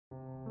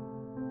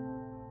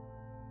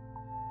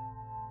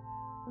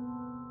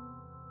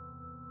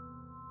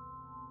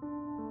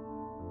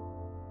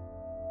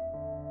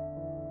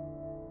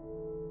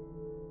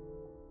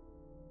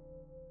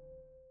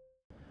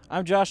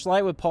I'm Josh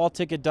Light with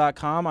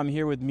PoliticIt.com. I'm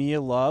here with Mia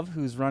Love,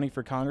 who's running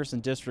for Congress in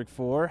District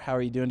 4. How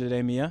are you doing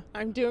today, Mia?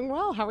 I'm doing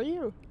well. How are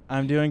you?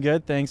 I'm doing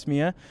good. Thanks,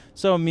 Mia.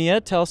 So,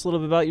 Mia, tell us a little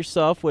bit about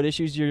yourself, what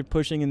issues you're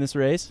pushing in this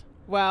race.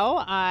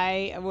 Well,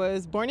 I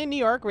was born in New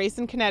York, raised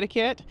in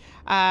Connecticut.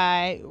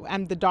 I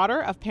am the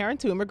daughter of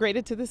parents who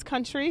immigrated to this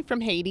country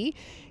from Haiti.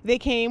 They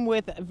came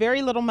with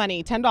very little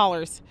money,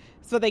 $10.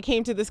 So they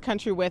came to this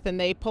country with, and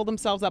they pulled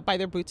themselves up by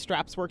their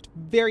bootstraps, worked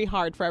very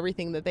hard for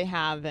everything that they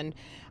have. And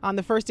on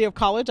the first day of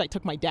college, I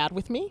took my dad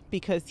with me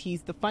because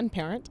he's the fun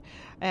parent.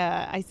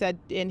 I said,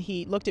 and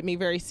he looked at me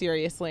very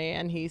seriously,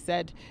 and he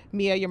said,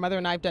 Mia, your mother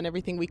and I have done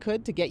everything we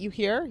could to get you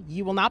here.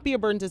 You will not be a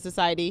burden to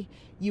society.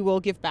 You will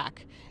give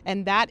back.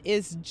 And that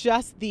is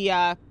just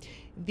the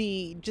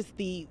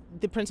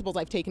principles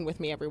I've taken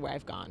with me everywhere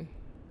I've gone.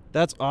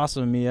 That's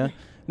awesome, Mia.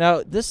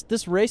 Now,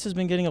 this race has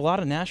been getting a lot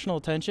of national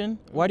attention.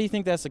 Why do you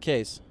think that's the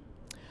case?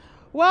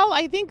 Well,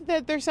 I think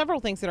that there's several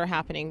things that are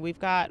happening. We've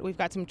got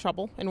some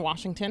trouble in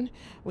Washington.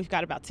 We've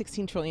got about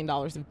 $16 trillion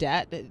of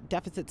debt,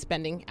 deficit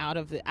spending out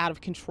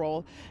of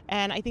control.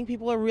 And I think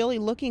people are really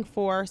looking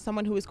for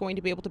someone who is going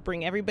to be able to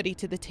bring everybody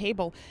to the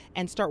table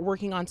and start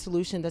working on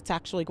solution that's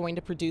actually going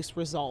to produce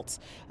results.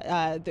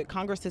 The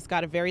Congress has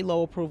got a very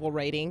low approval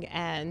rating,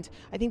 and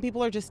I think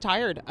people are just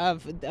tired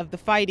of the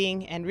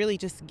fighting and really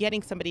just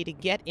getting somebody to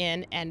get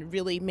in and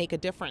really make a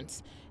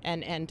difference.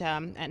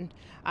 And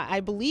I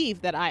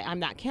believe that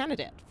I'm that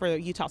candidate for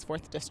Utah's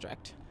 4th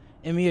District.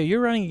 And Mia, you're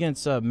running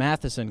against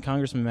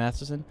Congressman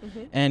Matheson,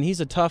 and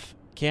he's a tough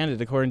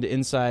candidate according to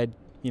inside,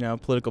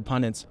 political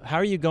pundits. How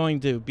are you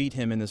going to beat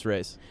him in this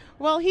race?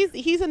 Well,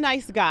 he's a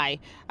nice guy,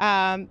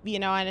 and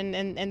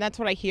that's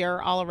what I hear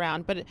all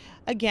around. But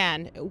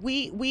again,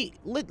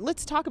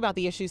 let's talk about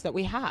the issues that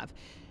we have.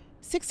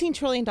 $16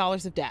 trillion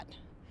of debt,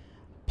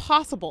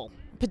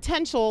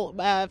 potential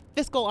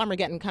fiscal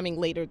Armageddon coming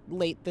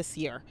late this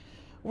year.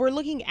 We're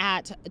looking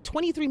at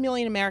 23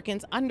 million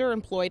Americans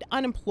underemployed,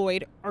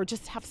 unemployed, or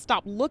just have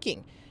stopped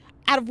looking.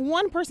 Out of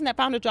one person that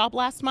found a job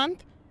last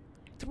month,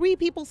 3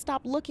 people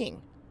stopped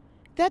looking.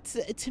 That's,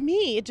 to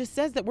me, it just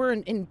says that we're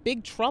in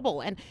big trouble.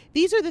 And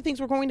these are the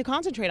things we're going to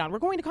concentrate on. We're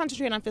going to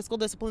concentrate on fiscal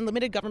discipline,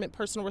 limited government,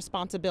 personal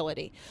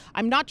responsibility.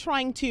 I'm not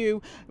trying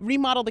to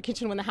remodel the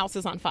kitchen when the house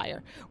is on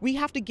fire. We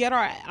have to get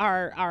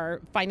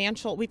our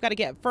financial, we've got to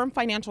get firm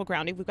financial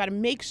grounding. We've got to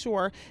make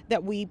sure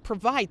that we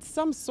provide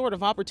some sort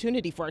of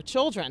opportunity for our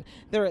children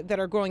that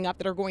are growing up,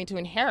 that are going to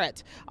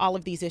inherit all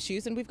of these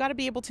issues. And we've got to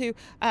be able to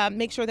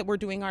make sure that we're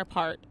doing our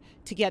part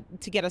to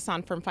get us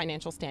on firm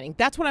financial standing.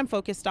 That's what I'm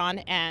focused on,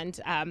 and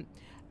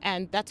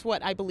that's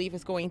what I believe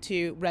is going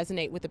to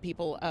resonate with the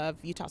people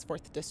of Utah's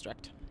 4th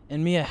District.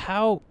 And Mia,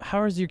 how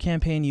is your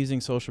campaign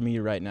using social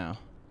media right now?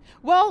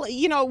 Well,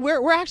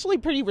 we're actually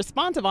pretty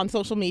responsive on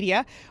social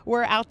media.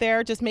 We're out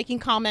there just making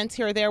comments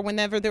here or there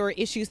whenever there are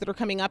issues that are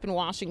coming up in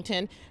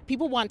Washington.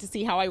 People want to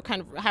see how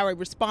I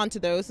respond to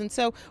those, and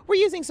so we're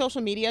using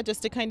social media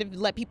just to kind of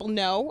let people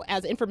know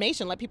as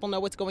information, let people know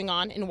what's going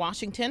on in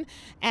Washington,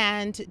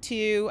 and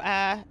to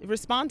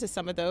respond to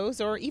some of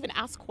those or even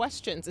ask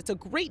questions. It's a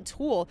great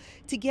tool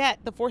to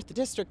get the 4th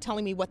District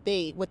telling me what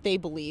they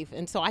believe,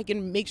 and so I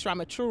can make sure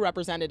I'm a true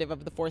representative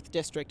of the 4th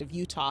District of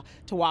Utah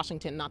to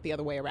Washington, not the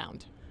other way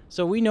around.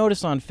 So we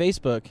noticed on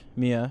Facebook,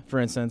 Mia, for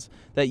instance,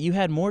 that you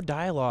had more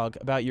dialogue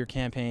about your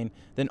campaign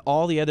than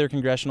all the other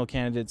congressional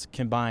candidates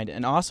combined,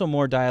 and also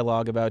more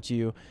dialogue about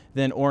you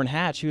than Orrin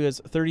Hatch, who has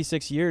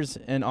 36 years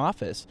in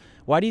office.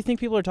 Why do you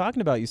think people are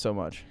talking about you so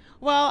much?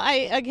 Well,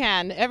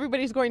 again,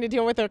 everybody's going to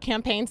deal with their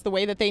campaigns the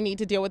way that they need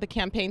to deal with the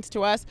campaigns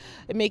to us,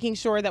 making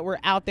sure that we're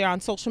out there on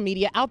social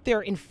media, out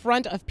there in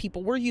front of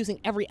people. We're using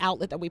every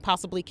outlet that we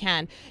possibly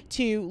can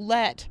to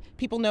let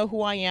people know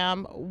who I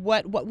am,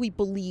 what we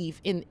believe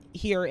in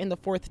here in the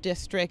 4th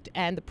District,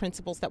 and the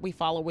principles that we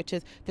follow, which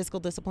is fiscal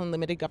discipline,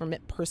 limited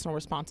government, personal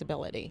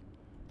responsibility.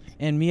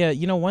 And Mia,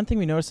 one thing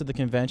we noticed at the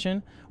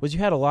convention was you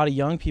had a lot of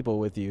young people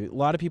with you. A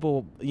lot of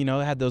people,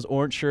 had those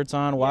orange shirts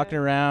on, walking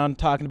around,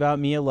 talking about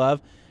Mia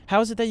Love. How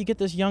is it that you get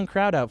this young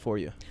crowd out for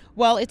you?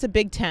 Well, it's a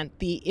big tent.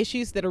 The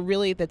issues that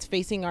are that's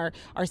facing our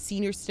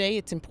seniors today,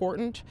 it's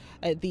important.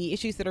 The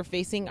issues that are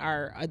facing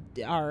our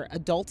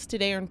adults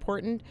today are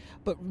important.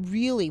 But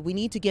really, we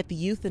need to get the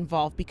youth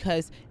involved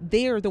because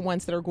they are the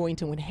ones that are going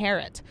to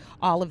inherit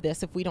all of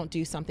this if we don't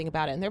do something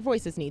about it. And their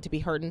voices need to be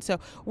heard. And so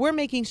we're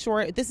making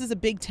sure this is a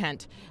big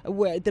tent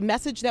where the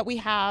message that we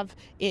have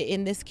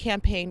in this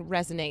campaign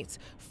resonates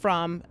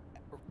from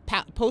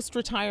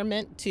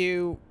post-retirement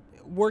to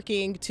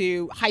working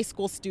to high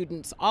school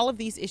students. All of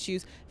these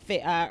issues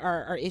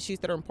are issues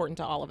that are important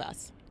to all of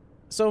us.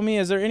 So,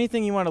 Mia, is there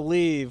anything you want to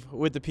leave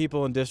with the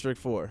people in District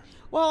 4?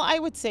 Well, I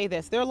would say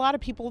this. There are a lot of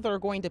people that are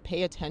going to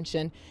pay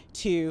attention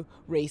to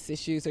race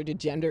issues or to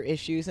gender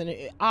issues.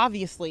 And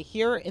obviously,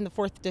 here in the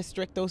 4th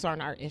District, those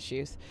aren't our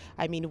issues.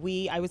 I mean,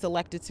 I was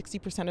elected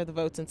 60% of the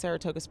votes in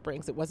Saratoga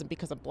Springs. It wasn't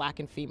because of black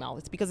and female.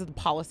 It's because of the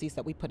policies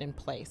that we put in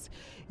place.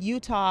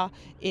 Utah,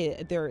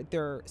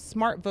 they're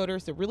smart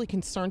voters. They're really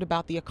concerned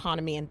about the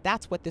economy. And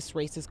that's what this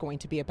race is going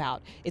to be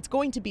about. It's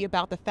going to be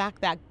about the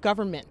fact that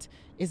government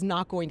is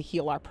not going to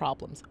heal our problems.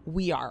 problems.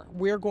 We are.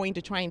 We're going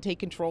to try and take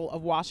control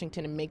of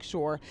Washington and make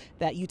sure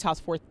that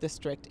Utah's 4th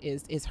District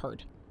is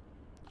heard.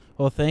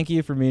 Well, thank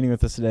you for meeting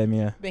with us today,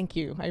 Mia. Thank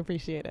you. I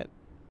appreciate it.